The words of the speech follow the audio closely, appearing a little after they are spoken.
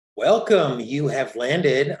Welcome. You have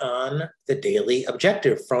landed on the Daily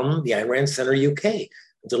Objective from the Ayn Rand Center UK.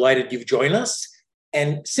 I'm delighted you've joined us.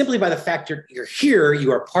 And simply by the fact you're here,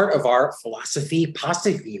 you are part of our philosophy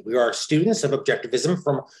posse. We are students of objectivism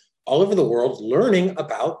from all over the world, learning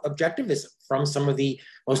about objectivism from some of the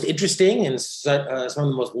most interesting and some of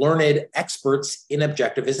the most learned experts in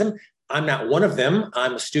objectivism. I'm not one of them.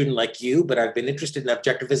 I'm a student like you, but I've been interested in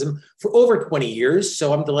objectivism for over 20 years.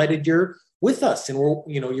 So I'm delighted you're with us, and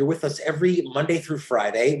you're with us every Monday through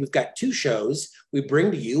Friday. We've got two shows we bring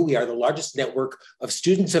to you. We are the largest network of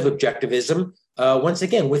students of objectivism, once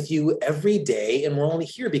again, with you every day. And we're only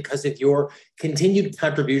here because of your continued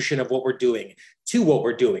contribution of what we're doing to what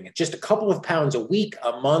we're doing. It's just a couple of pounds a week,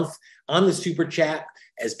 a month on the Super Chat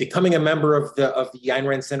as becoming a member of the Ayn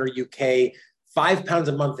Rand Center UK, £5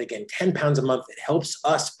 a month, again, £10 a month. It helps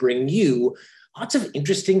us bring you lots of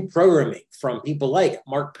interesting programming from people like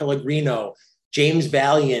Mark Pellegrino, James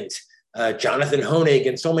Valiant, Jonathan Hoenig,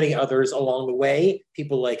 and so many others along the way.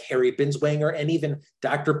 People like Harry Binswanger and even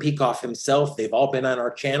Dr. Peikoff himself. They've all been on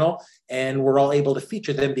our channel, and we're all able to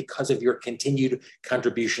feature them because of your continued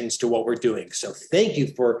contributions to what we're doing. So thank you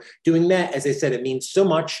for doing that. As I said, it means so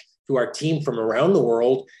much to our team from around the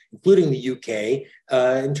world, including the UK,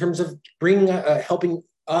 in terms of helping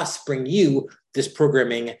us bring you this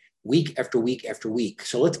programming week after week after week.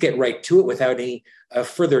 So let's get right to it without any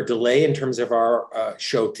further delay in terms of our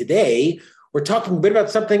show today. We're talking a bit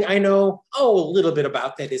about something I know, a little bit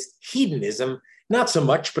about, that is hedonism. Not so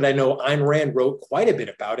much, but I know Ayn Rand wrote quite a bit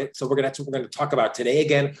about it. So that's what we're going to talk about today,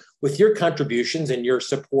 again, with your contributions and your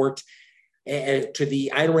support to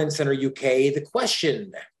the Ayn Rand Center UK. The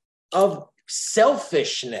question of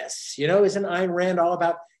selfishness, isn't Ayn Rand all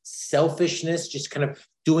about selfishness, just kind of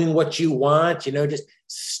doing what you want, just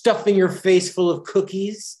stuffing your face full of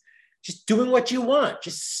cookies, just doing what you want.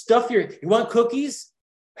 Just you want cookies?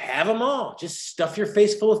 Have them all. Just stuff your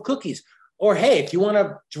face full of cookies. Or, hey, if you want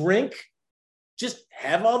to drink, just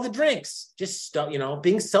have all the drinks. Just stuff,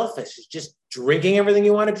 being selfish is just drinking everything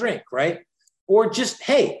you want to drink, right? Or just,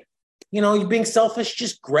 hey, you're being selfish,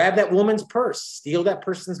 just grab that woman's purse, steal that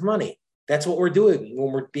person's money. That's what we're doing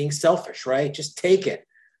when we're being selfish, right? Just take it.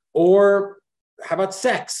 Or how about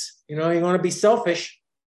sex? You want to be selfish.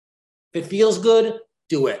 If it feels good,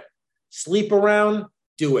 do it. Sleep around,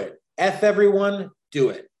 do it. F everyone, do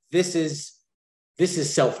it. This is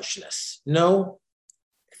selfishness. No,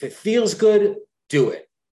 if it feels good, do it.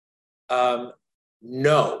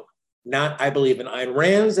 No, not, I believe, in Ayn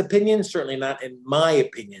Rand's opinion, certainly not in my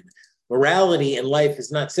opinion. Morality in life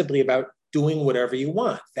is not simply about doing whatever you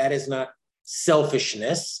want. That is not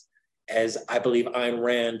selfishness, as I believe Ayn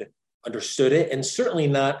Rand understood it, and certainly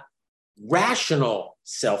not rational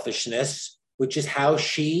selfishness, which is how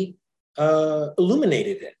she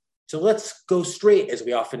illuminated it. So let's go straight, as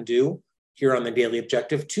we often do here on the Daily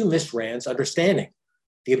Objective, to Miss Rand's understanding.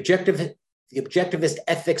 The objectivist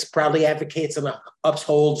ethics proudly advocates and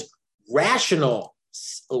upholds rational,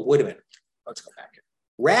 let's go back here.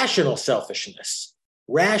 Rational selfishness,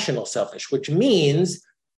 which means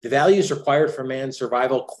the values required for man's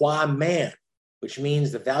survival qua man, which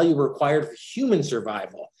means the value required for human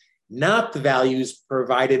survival, not the values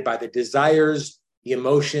provided by the desires, the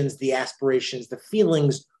emotions, the aspirations, the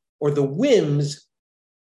feelings, or the whims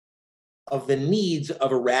of the needs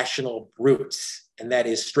of irrational brutes. And that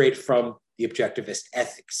is straight from the objectivist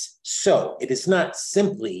ethics. So it is not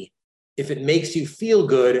simply, if it makes you feel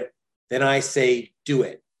good, then I say do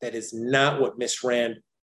it. That is not what Miss Rand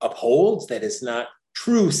upholds. That is not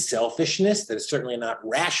true selfishness. That is certainly not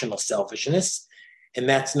rational selfishness. And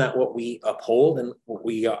that's not what we uphold and what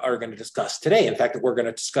we are going to discuss today. In fact, we're going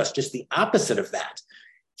to discuss just the opposite of that.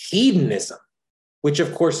 Hedonism, which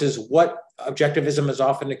of course is what objectivism is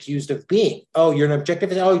often accused of being. Oh, you're an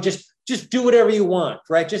objectivist? Oh, just do whatever you want,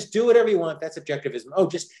 right? Just do whatever you want. That's objectivism. Oh,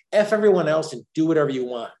 just F everyone else and do whatever you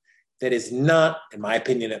want. That is not, in my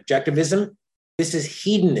opinion, objectivism. This is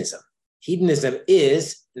hedonism. Hedonism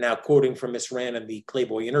is, now quoting from Miss Rand in the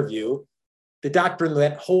Playboy interview, the doctrine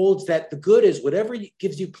that holds that the good is whatever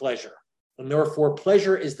gives you pleasure, and therefore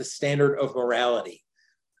pleasure is the standard of morality.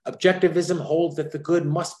 Objectivism holds that the good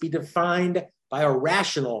must be defined by a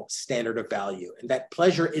rational standard of value, and that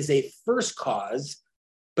pleasure is a first cause,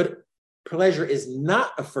 but pleasure is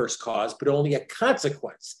not a first cause, but only a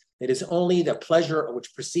consequence. It is only the pleasure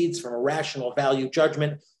which proceeds from a rational value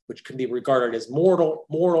judgment, which can be regarded as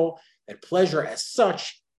moral, and pleasure as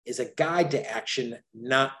such is a guide to action,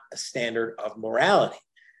 not a standard of morality.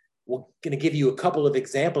 We're going to give you a couple of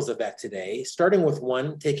examples of that today, starting with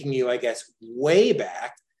one taking you, I guess, way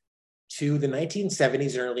back to the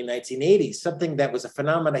 1970s and early 1980s, something that was a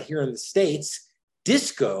phenomenon here in the States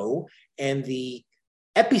disco, and the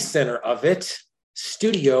epicenter of it,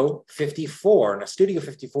 Studio 54. Now, Studio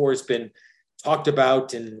 54 has been talked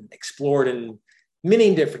about and explored in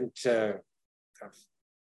many different kind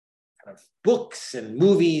of books and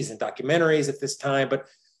movies and documentaries at this time. But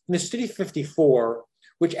in the Studio 54,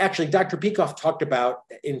 which actually Dr. Peikoff talked about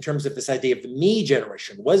in terms of this idea of the me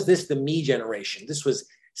generation. Was this the me generation? This was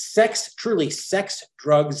sex, truly sex,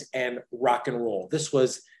 drugs, and rock and roll. This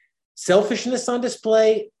was selfishness on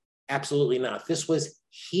display? Absolutely not. This was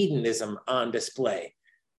hedonism on display.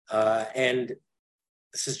 And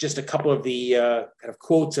this is just a couple of the kind of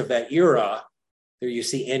quotes of that era. There you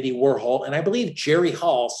see Andy Warhol, and I believe Jerry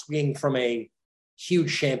Hall swinging from a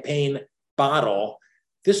huge champagne bottle.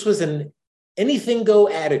 This was an anything go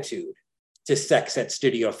attitude to sex at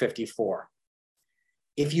Studio 54.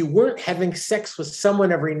 If you weren't having sex with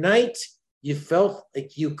someone every night, you felt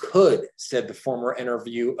like you could, said the former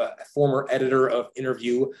editor of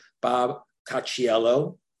Interview, Bob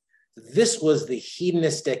Cacciello. This was the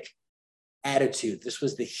hedonistic attitude. This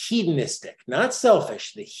was the hedonistic, not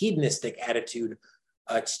selfish, the hedonistic attitude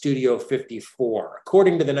at Studio 54.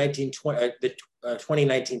 According to the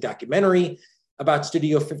 2019 documentary about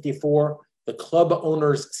Studio 54, the club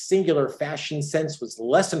owner's singular fashion sense was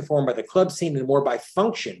less informed by the club scene and more by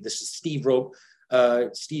function. This is Steve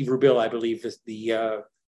Rubel, I believe, is the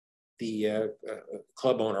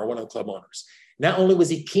club owner, one of the club owners. Not only was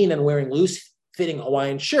he keen on wearing loose-fitting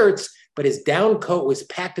Hawaiian shirts, but his down coat was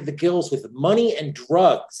packed to the gills with money and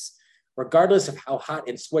drugs. Regardless of how hot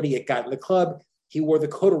and sweaty it got in the club, he wore the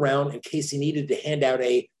coat around in case he needed to hand out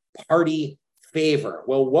a party favor.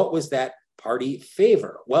 Well, what was that party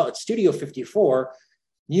favor? Well, at Studio 54,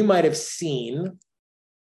 you might have seen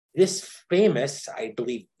this famous, I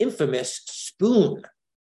believe, infamous spoon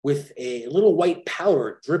with a little white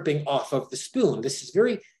powder dripping off of the spoon. This is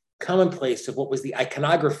very commonplace of what was the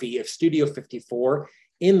iconography of Studio 54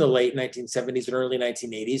 in the late 1970s and early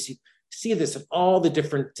 1980s. You see this in all the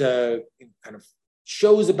different kind of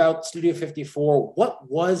shows about Studio 54. What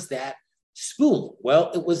was that spoon?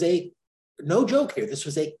 Well, it was no joke here, this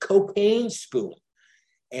was a cocaine spoon.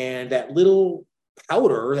 And that little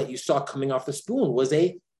powder that you saw coming off the spoon was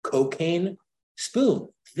a cocaine spoon.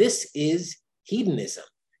 This is hedonism.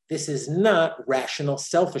 This is not rational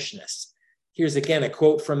selfishness. Here's again a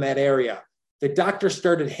quote from that area. The doctor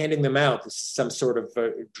started handing them out. This is some sort of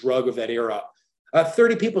drug of that era.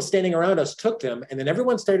 30 people standing around us took them, and then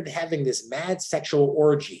everyone started having this mad sexual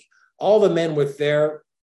orgy. All the men with their,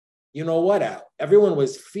 you know what, out. Everyone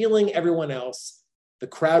was feeling everyone else, the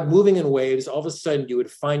crowd moving in waves. All of a sudden, you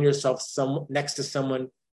would find yourself next to someone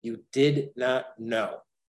you did not know.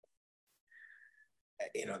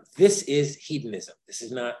 This is hedonism. This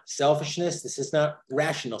is not selfishness. This is not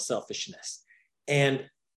rational selfishness. And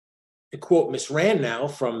to quote Miss Rand now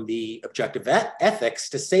from the Objective Ethics,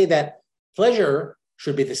 to say that pleasure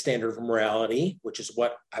should be the standard of morality, which is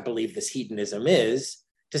what I believe this hedonism is,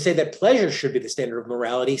 to say that pleasure should be the standard of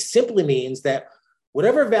morality simply means that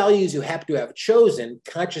whatever values you happen to have chosen,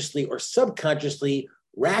 consciously or subconsciously,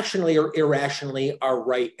 rationally or irrationally, are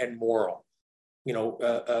right and moral.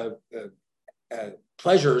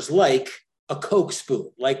 Pleasures like a Coke spoon,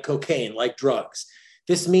 like cocaine, like drugs.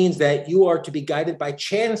 This means that you are to be guided by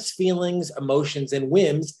chance feelings, emotions, and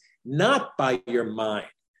whims, not by your mind.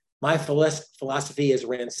 My philosophy, as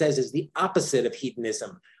Rand says, is the opposite of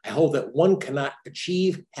hedonism. I hold that one cannot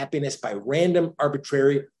achieve happiness by random,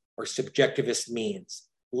 arbitrary, or subjectivist means,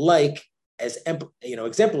 like as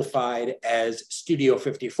exemplified as Studio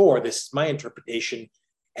 54. This is my interpretation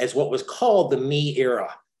as what was called the me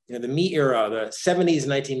era. The me era, the 70s,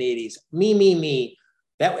 1980s, me.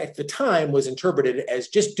 That at the time was interpreted as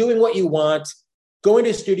just doing what you want, going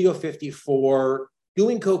to Studio 54,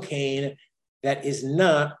 doing cocaine. That is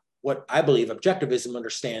not what I believe objectivism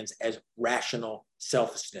understands as rational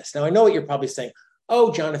selfishness. Now, I know what you're probably saying.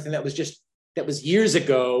 Oh, Jonathan, that was years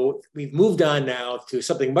ago. We've moved on now to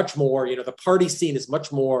something much more, the party scene is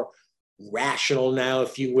much more rational now,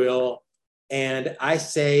 if you will. And I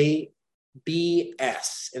say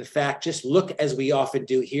BS. In fact, just look, as we often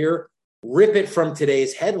do here, rip it from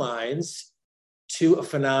today's headlines to a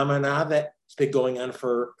phenomena that's been going on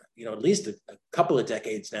for, at least a couple of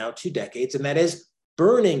decades now, 2 decades, and that is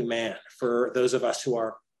Burning Man, for those of us who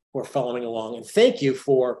are following along. And thank you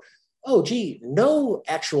for, no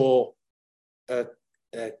actual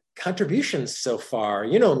contributions so far.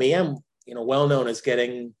 You know me, I'm, well known as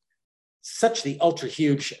getting such the ultra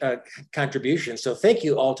huge contribution. So thank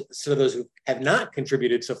you all to those who have not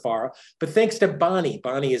contributed so far, but thanks to Bonnie.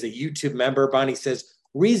 Bonnie is a YouTube member. Bonnie says,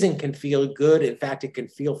 reason can feel good. In fact, it can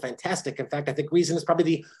feel fantastic. In fact, I think reason is probably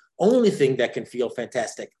the only thing that can feel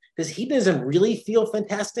fantastic. Does hedonism really feel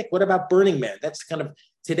fantastic? What about Burning Man? That's kind of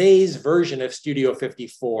today's version of Studio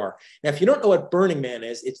 54. Now, if you don't know what Burning Man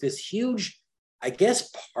is, it's this huge, I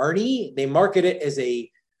guess, party. They market it as a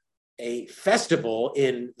festival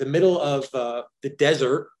in the middle of the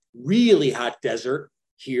desert, really hot desert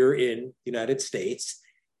here in the United States.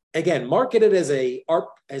 Again, marketed as a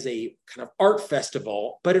kind of art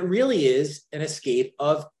festival, but it really is an escape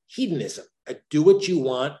of hedonism, a do what you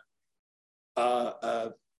want,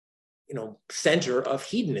 center of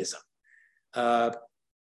hedonism. I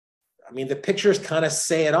mean, the pictures kind of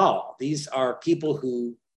say it all. These are people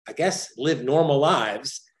who, I guess, live normal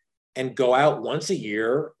lives and go out once a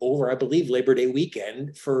year over, I believe, Labor Day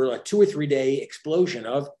weekend for a 2 or 3 day explosion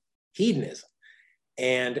of hedonism.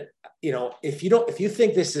 And, if you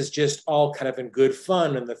think this is just all kind of in good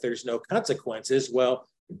fun and that there's no consequences, well,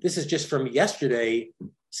 this is just from yesterday.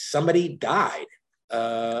 Somebody died,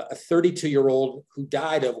 a 32-year-old who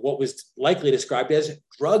died of what was likely described as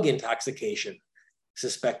drug intoxication,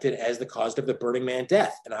 suspected as the cause of the Burning Man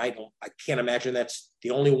death. And I can't imagine that's the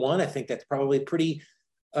only one. I think that's probably pretty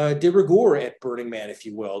de rigueur at Burning Man, if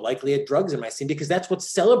you will, likely at drugs in my scene, because that's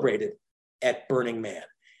what's celebrated at Burning Man.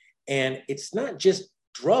 And it's not just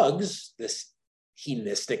drugs, this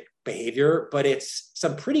hedonistic behavior, but it's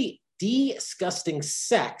some pretty disgusting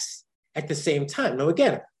sex at the same time. Now,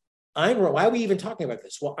 again, Ayn Rand, why are we even talking about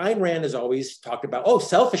this? Well, Ayn Rand has always talked about,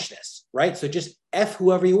 selfishness, right? So just F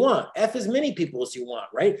whoever you want, F as many people as you want,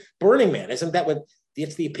 right? Burning Man, isn't that what,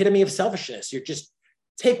 it's the epitome of selfishness. You're just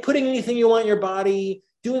putting anything you want in your body,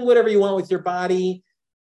 doing whatever you want with your body.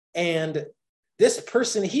 And this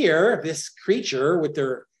person here, this creature with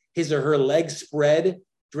his or her legs spread,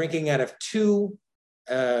 drinking out of 2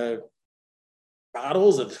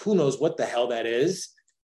 bottles of who knows what the hell that is,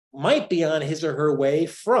 might be on his or her way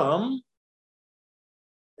from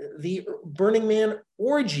the Burning Man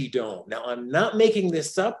orgy dome. Now, I'm not making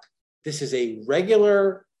this up. This is a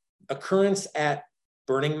regular occurrence at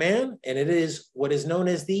Burning Man, and it is what is known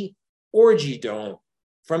as the orgy dome.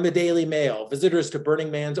 From the Daily Mail, visitors to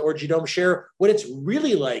Burning Man's orgy dome share what it's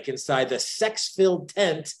really like inside the sex-filled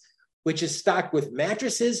tent, which is stocked with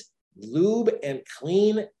mattresses, lube, and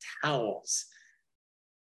clean towels.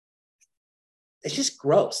 It's just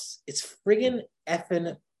gross. It's friggin'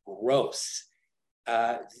 effing gross.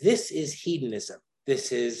 This is hedonism. It's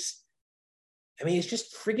just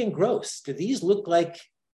friggin' gross. Do these look like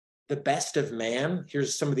the best of man?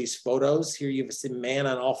 Here's some of these photos. Here you have a man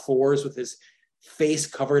on all fours with his face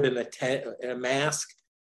covered in a mask,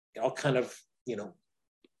 all kind of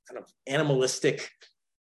animalistic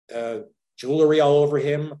jewelry all over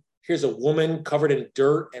him. Here's a woman covered in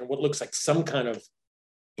dirt and what looks like some kind of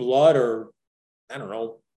blood or, I don't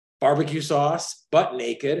know, barbecue sauce, butt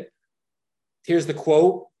naked. Here's the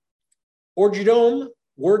quote: "Orgy dome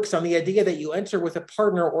works on the idea that you enter with a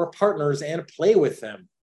partner or partners and play with them.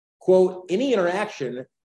 Quote, any interaction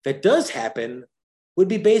that does happen would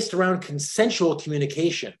be based around consensual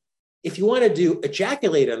communication. If you want to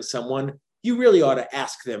ejaculate on someone, you really ought to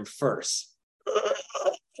ask them first."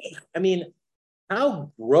 I mean,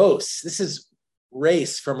 how gross. This is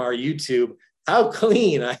Race from our YouTube. How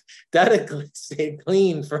clean. That stayed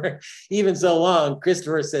clean for even so long.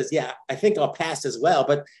 Christopher says, yeah, I think I'll pass as well.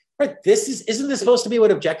 But right, isn't this supposed to be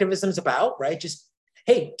what objectivism is about, right? Just,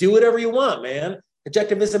 hey, do whatever you want, man.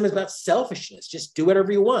 Objectivism is about selfishness. Just do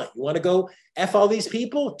whatever you want. You want to go F all these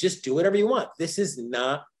people? Just do whatever you want. This is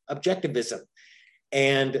not objectivism.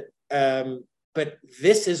 And, but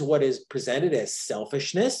this is what is presented as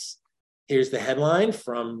selfishness. Here's the headline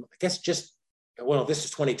from, I guess, this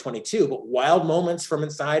is 2022, but wild moments from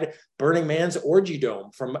inside Burning Man's orgy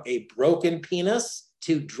dome, from a broken penis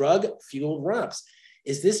to drug-fueled run-ups.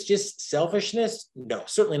 Is this just selfishness? No,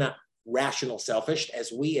 certainly not rational selfish,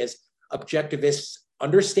 as we as objectivists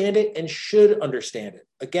understand it and should understand it.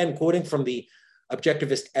 Again, quoting from the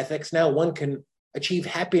objectivist ethics now, one can achieve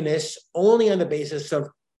happiness only on the basis of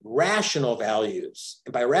rational values.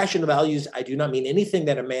 And by rational values, I do not mean anything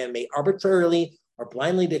that a man may arbitrarily or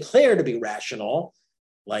blindly declare to be rational,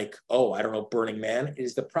 like, Burning Man. It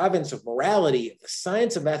is the province of morality, the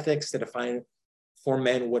science of ethics, to define for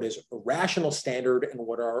men what is a rational standard and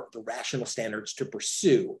what are the rational standards to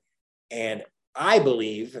pursue. And I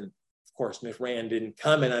believe, and of course, Ms. Rand didn't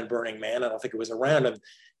comment on Burning Man. I don't think it was around in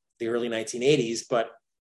the early 1980s, but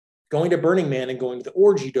going to Burning Man and going to the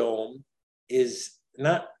orgy dome is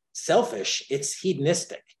not selfish, it's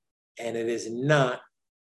hedonistic. And it is not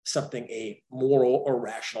something a moral or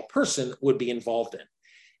rational person would be involved in.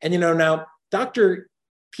 And, now Dr.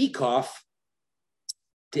 Peikoff,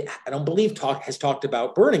 I don't believe has talked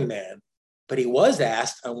about Burning Man, But he was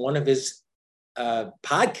asked on one of his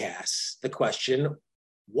podcasts the question,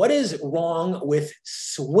 what is wrong with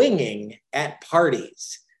swinging at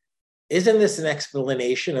parties? Isn't this an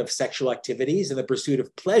explanation of sexual activities and the pursuit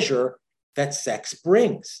of pleasure that sex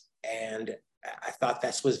brings? And I thought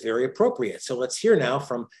that was very appropriate. So let's hear now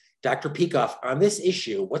from Dr. Peikoff on this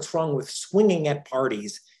issue. What's wrong with swinging at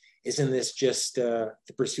parties? Isn't this just the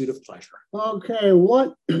pursuit of pleasure? Okay,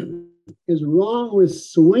 what is wrong with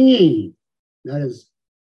swinging, that is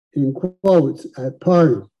in quotes, at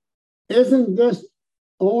parties? Isn't this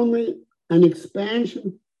only an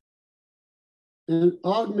expansion and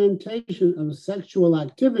augmentation of sexual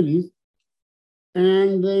activities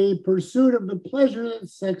and the pursuit of the pleasure that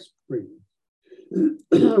sex brings?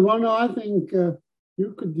 Well, no, I think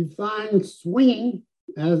you could define swinging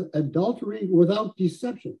as adultery without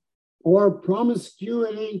deception or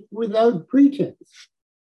promiscuity without pretense.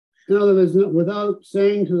 In other words, without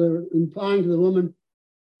implying to the woman,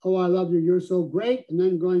 oh, I love you, you're so great, and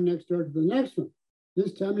then going next door to the next one.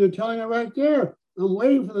 This time you're telling her right there, I'm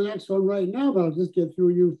waiting for the next one right now, but I'll just get through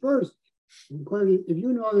you first. If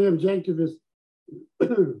you know the objectivist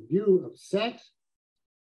view of sex,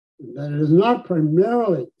 that it is not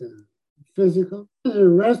primarily physical, it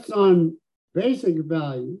rests on basic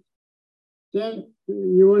values, then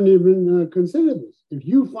you wouldn't even consider this. If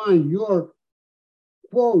you find your,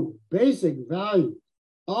 quote, basic values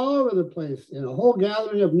all over the place in a whole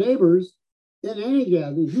gathering of neighbors, in any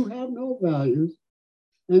gathering, you have no values,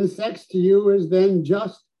 and sex to you is then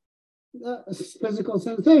just a physical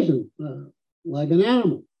sensation, like an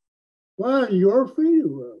animal. Well, you're free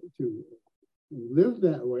to live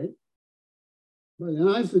that way. But then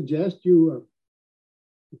I suggest you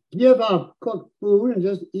give up cooked food and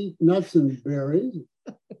just eat nuts and berries,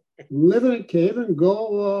 live in a cave and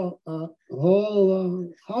go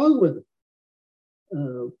whole hog with it.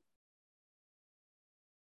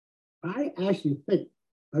 I actually think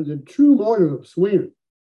the true motive of swingers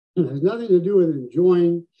has nothing to do with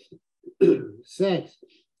enjoying sex.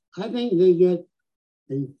 I think they get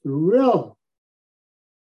a thrill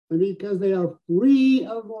because they are free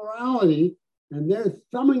of morality and they're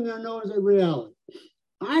thumbing their nose at reality.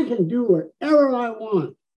 I can do whatever I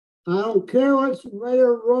want. I don't care what's right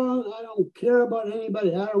or wrong. I don't care about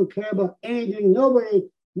anybody. I don't care about anything.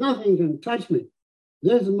 Nothing can touch me.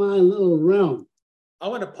 This is my little realm. I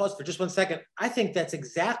want to pause for just 1 second. I think that's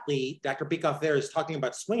exactly, Dr. Peikoff there is talking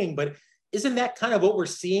about swinging, but isn't that kind of what we're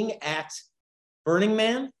seeing at Burning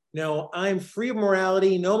Man? No, I'm free of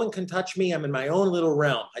morality. No one can touch me. I'm in my own little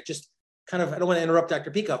realm. I don't want to interrupt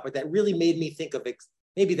Dr. Peikoff, but that really made me think of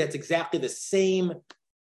maybe that's exactly the same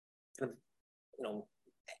kind of,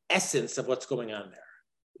 essence of what's going on there.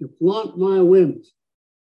 To flaunt my whims.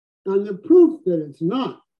 And the proof that it's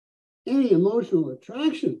not any emotional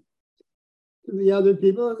attraction to the other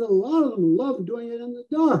people is a lot of them love doing it in the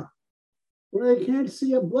dark, where they can't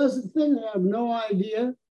see a blessed thing. They have no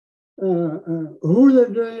idea who they're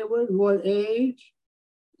doing it with, what age.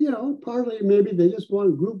 Partly maybe they just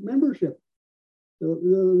want group membership. They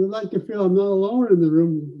like to feel I'm not alone in the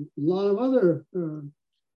room. A lot of other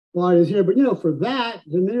bodies here. But, for that,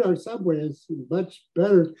 the New York subway is a much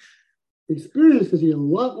better experience because you have a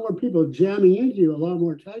lot more people jamming into you a lot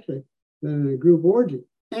more tightly than in a group orgy.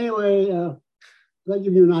 Anyway, that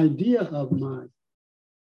gives you an idea of my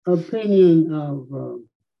opinion of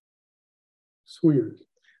swingers.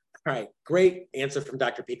 All right, great answer from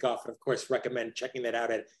Dr. Peikoff. And of course, recommend checking that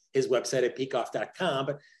out at his website at peikoff.com.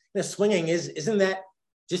 But swinging isn't that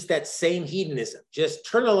just that same hedonism? Just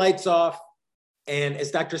turn the lights off. And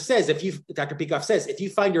as Dr. Peikoff says, if you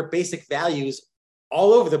find your basic values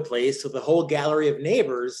all over the place with the whole gallery of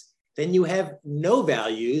neighbors, then you have no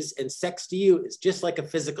values, and sex to you is just like a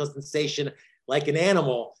physical sensation, like an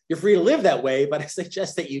animal. You're free to live that way, but I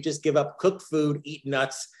suggest that you just give up cooked food, eat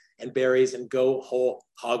nuts and berries, and go whole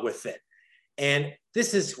hog with it. And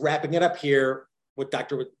this is wrapping it up here, what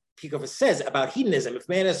Dr. Peikoff says about hedonism. If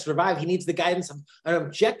man has to survive, he needs the guidance of an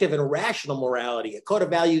objective and rational morality, a code of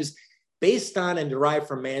values based on and derived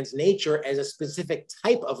from man's nature as a specific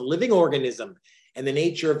type of living organism and the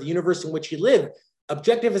nature of the universe in which he lives.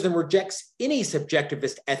 Objectivism rejects any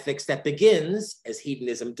subjectivist ethics that begins, as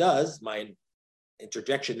hedonism does, my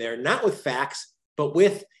interjection there, not with facts, but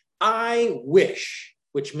with I wish,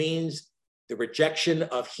 which means the rejection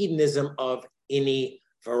of hedonism of any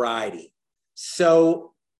variety.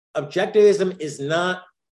 So objectivism is not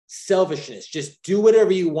selfishness. Just do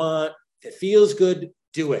whatever you want. If it feels good,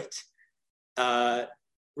 do it.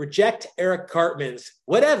 Reject Eric Cartman's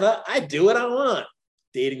whatever, I do what I want.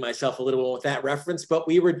 Dating myself a little with that reference, but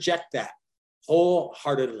we reject that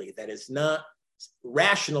wholeheartedly. That is not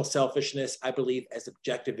rational selfishness, I believe, as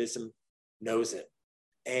objectivism knows it.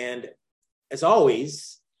 And as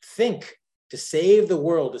always, think to save the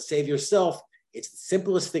world, to save yourself. It's the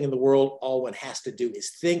simplest thing in the world. All one has to do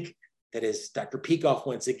is think. That is Dr. Peikoff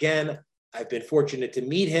once again. I've been fortunate to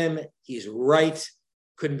meet him. He's right.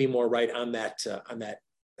 Couldn't be more right on that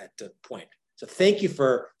point. So thank you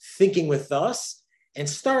for thinking with us, and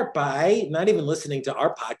start by not even listening to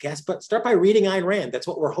our podcast, but start by reading Ayn Rand. That's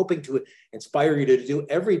what we're hoping to inspire you to do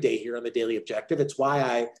every day here on the Daily Objective. It's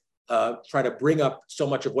why I try to bring up so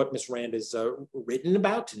much of what Miss Rand has written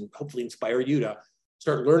about, and hopefully inspire you to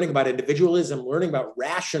start learning about individualism, learning about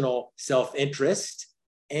rational self-interest,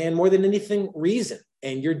 and more than anything, reason.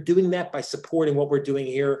 And you're doing that by supporting what we're doing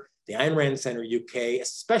here, the Ayn Rand Center UK,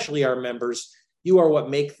 especially our members. You are what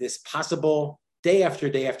make this possible day after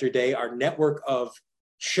day after day, our network of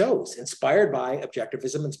shows inspired by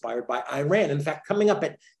objectivism, inspired by Ayn Rand. In fact, coming up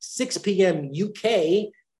at 6 p.m.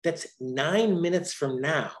 UK, that's 9 minutes from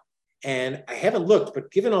now. And I haven't looked, but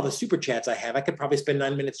given all the super chats I have, I could probably spend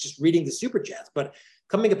 9 minutes just reading the super chats. But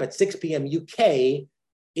coming up at 6 p.m. UK,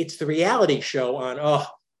 it's the reality show on,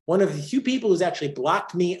 one of the few people who's actually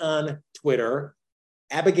blocked me on Twitter,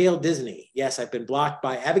 Abigail Disney. Yes, I've been blocked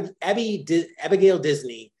by Abigail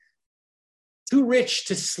Disney. Too rich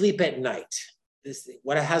to sleep at night.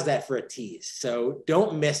 How's that for a tease? So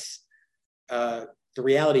don't miss the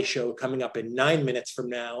reality show coming up in 9 minutes from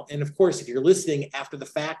now. And of course, if you're listening after the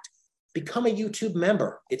fact, become a YouTube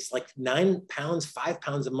member. It's like £9,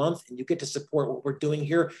 £5 a month, and you get to support what we're doing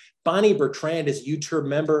here. Bonnie Bertrand is a YouTube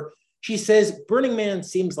member. She says, Burning Man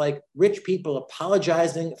seems like rich people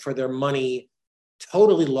apologizing for their money,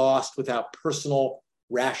 totally lost without personal,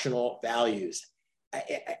 rational values. I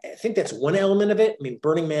think that's one element of it. I mean,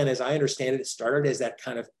 Burning Man, as I understand it, started as that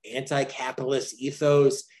kind of anti-capitalist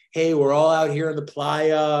ethos. Hey, we're all out here in the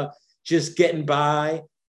playa, just getting by.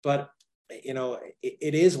 But, you know,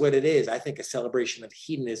 it is what it is. I think a celebration of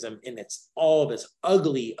hedonism in its all this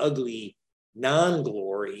ugly, ugly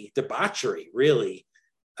non-glory, debauchery, really,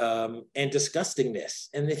 and disgustingness.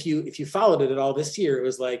 And if you followed it at all this year, it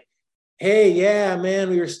was like, hey, yeah, man,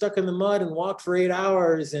 we were stuck in the mud and walked for 8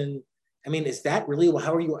 hours. And I mean, is that really,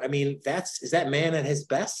 how are you? I mean, is that man at his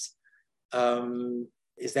best?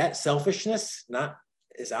 Is that selfishness? Not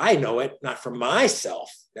as I know it, not for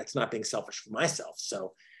myself. That's not being selfish for myself.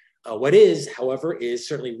 So what is, however, is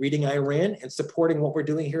certainly reading Ayn Rand and supporting what we're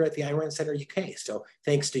doing here at the Ayn Rand Center UK. So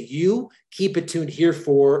thanks to you. Keep it tuned here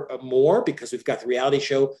for more, because we've got the reality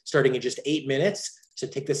show starting in just 8 minutes. So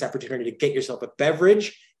take this opportunity to get yourself a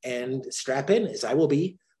beverage and strap in, as I will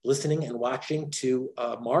be listening and watching to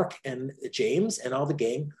Mark and James and all the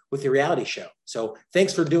gang with the reality show. So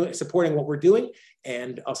thanks for supporting what we're doing,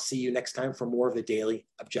 and I'll see you next time for more of the Daily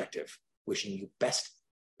Objective. Wishing you best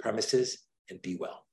premises, and be well.